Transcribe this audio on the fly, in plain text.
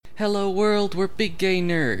Hello world, we're big gay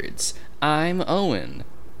nerds. I'm Owen.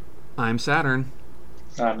 I'm Saturn.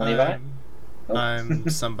 I'm Levi. I'm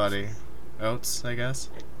somebody. Oates, I guess.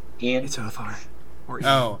 Ian. It's Othar.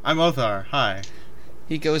 I'm Othar. Hi.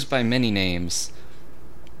 He goes by many names.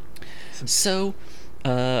 So,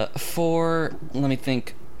 let me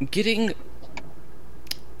think, getting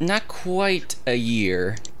not quite a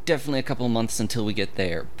year, definitely a couple months until we get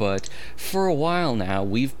there, but for a while now,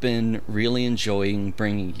 we've been really enjoying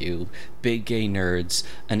bringing you Big Gay Nerds,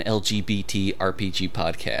 an LGBT RPG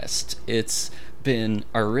podcast. It's been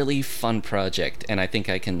a really fun project, and I think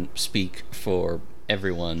I can speak for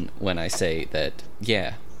everyone when I say that,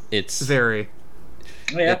 yeah, it's... Very.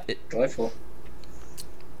 Oh, yeah, joyful.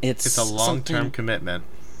 It's a long-term commitment.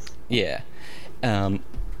 Yeah.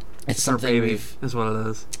 It's our something baby, is what it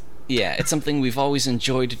is. Yeah, it's something we've always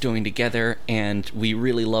enjoyed doing together, and we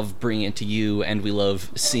really love bringing it to you, and we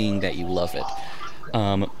love seeing that you love it.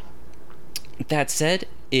 That said,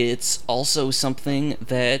 it's also something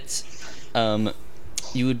that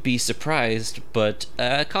you would be surprised, but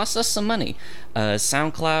costs us some money.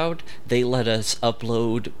 SoundCloud, they let us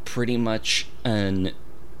upload pretty much an,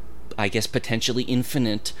 I guess, potentially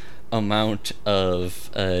infinite amount of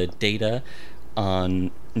data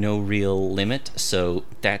on no real limit, so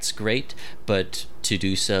that's great, but to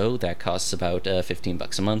do so, that costs about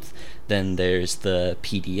 $15 a month. Then there's the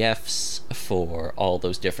PDFs for all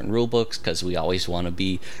those different rulebooks, because we always want to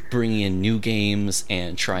be bringing in new games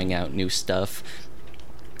and trying out new stuff.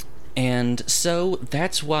 And so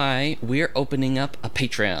that's why we're opening up a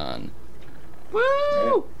Patreon.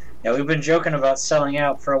 Woo! Yeah, we've been joking about selling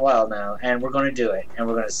out for a while now, and we're going to do it, and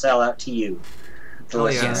we're going to sell out to you, the Oh,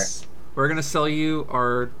 listener. yes. We're going to sell you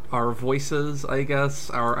our voices, I guess,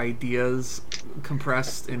 our ideas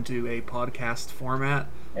compressed into a podcast format.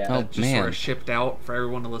 Yeah. Oh, Just man. sort of shipped out for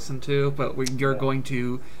everyone to listen to, but you're going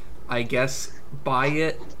to, I guess, buy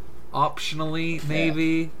it optionally,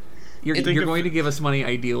 maybe. You're going to give us money,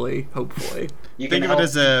 ideally, hopefully. You Think can of help-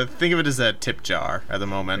 it as a tip jar at the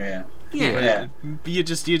moment. Yeah. Yeah. You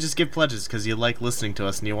just give pledges because you like listening to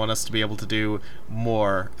us and you want us to be able to do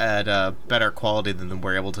more at a better quality than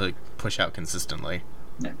we're able to push out consistently.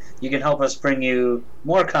 You can help us bring you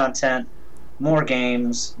more content, more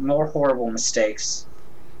games, more horrible mistakes.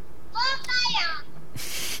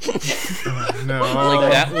 No.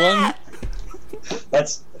 Like that one?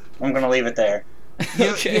 I'm going to leave it there.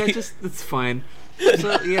 Okay. Yeah, it's fine.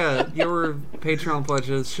 So, yeah, your Patreon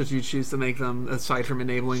pledges, should you choose to make them, aside from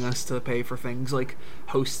enabling us to pay for things like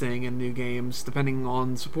hosting and new games, depending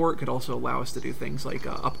on support, could also allow us to do things like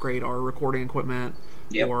upgrade our recording equipment,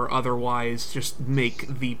 Yep. or otherwise just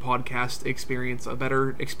make the podcast experience a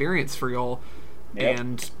better experience for y'all. Yep.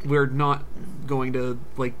 And we're not going to,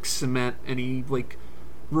 like, cement any, like,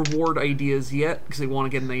 reward ideas yet, because we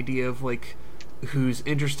want to get an idea of, like, who's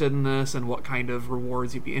interested in this and what kind of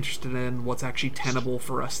rewards you'd be interested in, what's actually tenable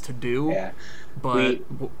for us to do. Yeah. But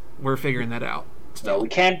we're figuring that out. So we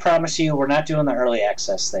can promise you we're not doing the early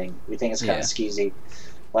access thing. We think it's kind of skeezy.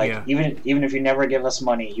 Like, Yeah. even if you never give us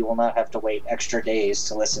money, you will not have to wait extra days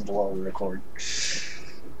to listen to what we record.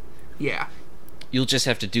 Yeah. You'll just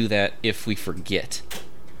have to do that if we forget.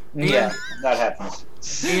 Yeah, that happens.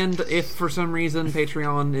 And if for some reason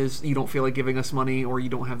Patreon is, you don't feel like giving us money, or you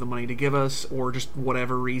don't have the money to give us, or just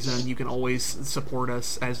whatever reason, you can always support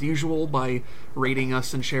us as usual by rating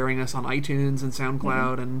us and sharing us on iTunes and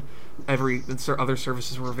SoundCloud and other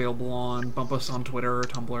services we're available on. Bump us on Twitter or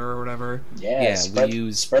Tumblr or whatever. Yeah, spread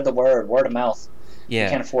the word of mouth. Yeah. We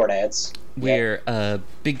can't afford ads. We're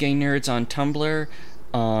Big Gay Nerds on Tumblr,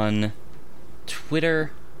 on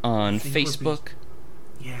Twitter, on think we're Facebook.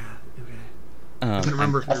 Yeah, okay. I can't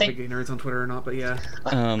remember if we're Big Gay Nerds on Twitter or not, but yeah.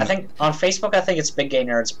 I think on Facebook, I think it's Big Gay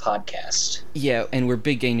Nerds Podcast. Yeah, and we're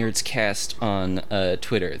Big Gay Nerds Cast on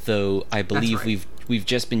Twitter, though I believe right. we've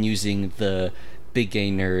just been using the Big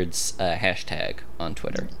Gay Nerds hashtag on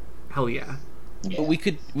Twitter. Hell yeah. Yeah. But we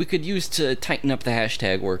could use to tighten up the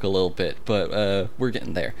hashtag work a little bit, but we're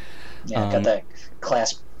getting there. Yeah, got that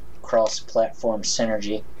cross-platform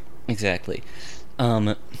synergy. Exactly.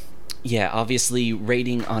 Yeah, obviously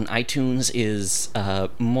rating on iTunes is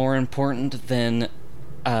more important than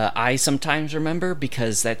I sometimes remember,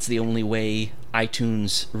 because that's the only way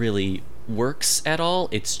iTunes really works at all.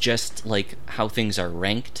 It's just like how things are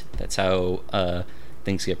ranked. That's how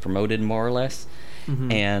things get promoted, more or less.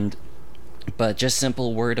 Mm-hmm. But just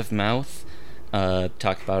simple word of mouth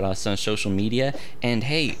talk about us on social media. And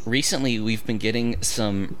hey, recently we've been getting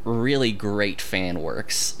some really great fan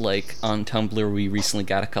works. Like on Tumblr, we recently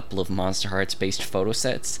got a couple of Monster Hearts based photo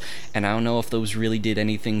sets, and I don't know if those really did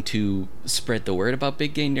anything to spread the word about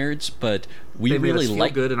Big Gay Nerds, but we They made really us feel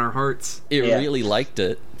liked good in our hearts. it. Yeah. Really liked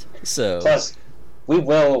it. So Plus, we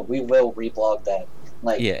will reblog that.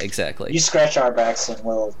 Like, yeah, exactly, you scratch our backs and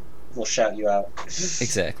we'll shout you out.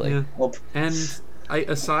 exactly. Yeah. We'll, And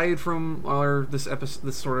aside from this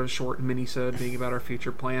sort of short mini-sode being about our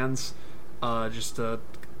future plans, just to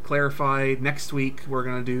clarify, next week we're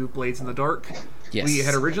gonna do Blades in the Dark. Yes. We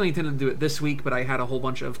had originally intended to do it this week, but I had a whole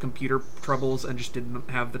bunch of computer troubles and just didn't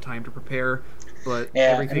have the time to prepare. But Yeah,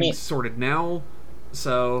 everything's sorted now,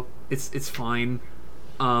 so it's fine.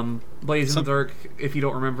 Blades in the Dark, if you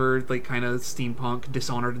don't remember, like kind of steampunk,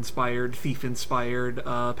 Dishonored inspired, Thief inspired,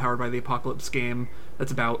 powered by the Apocalypse game.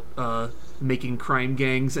 That's about making crime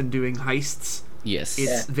gangs and doing heists. Yes.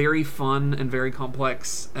 It's very fun and very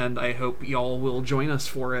complex, and I hope y'all will join us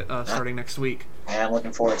for it starting next week. I'm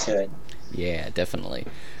looking forward to it. Yeah, definitely.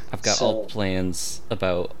 I've got all plans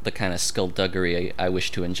about the kind of skullduggery I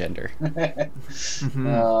wish to engender.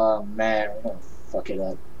 Oh man, we're gonna fuck it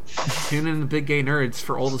up. Tune in to Big Gay Nerds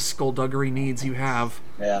for all the skullduggery needs you have.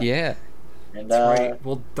 Yeah. Yeah. And That's right,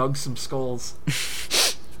 we'll dug some skulls.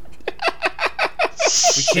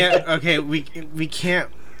 We can't. Okay, we can't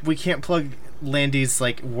plug Landy's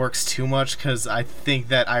like works too much because I think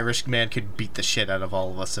that Irish man could beat the shit out of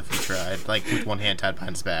all of us if he tried, like with one hand tied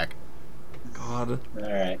behind his back. God. all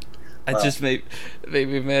right. I just made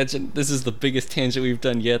me imagine, this is the biggest tangent we've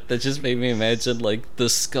done yet, that just made me imagine like the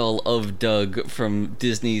skull of Doug from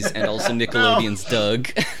Disney's and also Nickelodeon's Doug.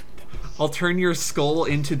 I'll turn your skull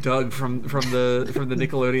into Doug from the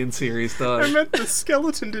Nickelodeon series, Doug. I meant the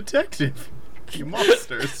skeleton detective. You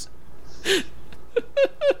monsters.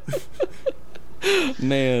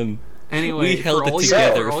 Man. Anyway, We held for it all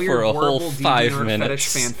together your, all for your a whole horrible 5 DeviantArt minutes. fetish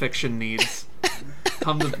fan fiction needs.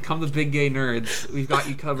 Come to Big Gay Nerds. We've got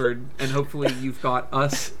you covered, and hopefully you've got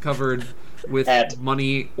us covered with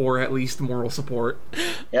money or at least moral support.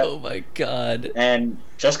 Yep. Oh my god. And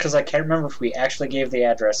just because I can't remember if we actually gave the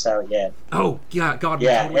address out yet. Oh, yeah, God. we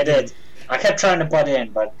Yeah, totally it did. is. I kept trying to butt in,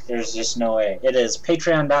 but there's just no way. It is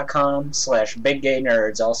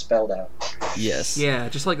patreon.com/BigGayNerds, all spelled out. Yes. Yeah,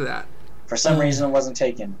 just like that. For some reason, it wasn't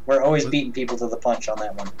taken. We're always beating people to the punch on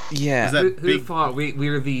that one. Yeah. Is that Who big? thought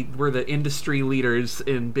we're the industry leaders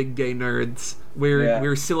in Big Gay Nerds?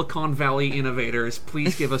 We're Silicon Valley innovators.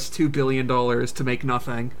 Please give us $2 billion to make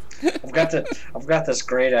nothing. I've got this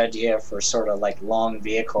great idea for sort of like long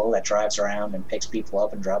vehicle that drives around and picks people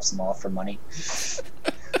up and drops them off for money.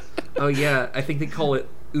 Oh yeah, I think they call it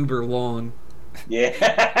Uber Long.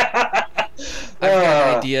 Yeah. I've got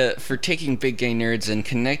an idea for taking Big Gay Nerds and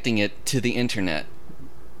connecting it to the internet.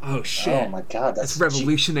 Oh shit. Oh my god, That's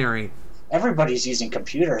revolutionary. Everybody's using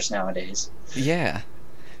computers nowadays. Yeah.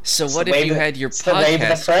 So It's what the if wave you of- had your it's the wave of the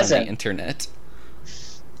podcast on the present. internet?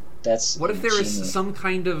 That's What if there was ingenious. some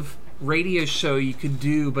kind of radio show you could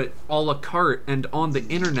do, but a la carte and on the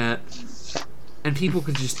internet, and people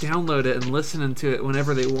could just download it and listen to it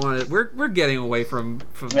whenever they wanted? We're getting away from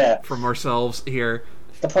ourselves here.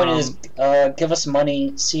 The point is, give us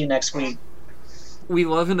money. See you next week. We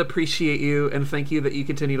love and appreciate you, and thank you that you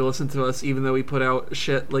continue to listen to us, even though we put out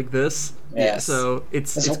shit like this. Yes. So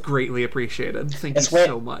it's It's- greatly appreciated. Thank you it's way-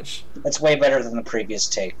 so much. It's way better than the previous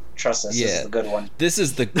tape. Trust us, this Yeah. is the good one. This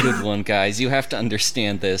is the good one, guys. You have to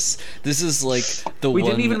understand this. This is like the We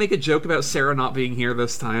one. didn't even make a joke about Sarah not being here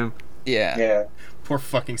this time. Yeah. Yeah. Poor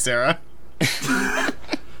fucking Sarah.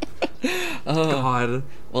 Oh. God.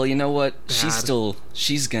 Well, you know what? Bad.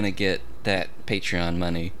 She's gonna get that Patreon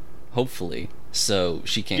money, hopefully. So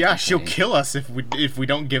she can't. Yeah, she'll complain. kill us if we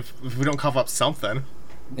don't cough up something.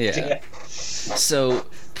 Yeah. So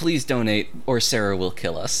please donate, or Sarah will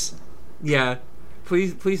kill us. Yeah.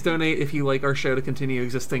 Please donate if you like our show to continue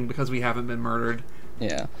existing because we haven't been murdered.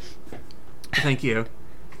 Yeah. Thank you.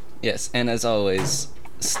 Yes, and as always,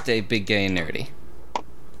 stay big, gay, and nerdy.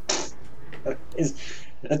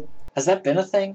 Has that been a thing?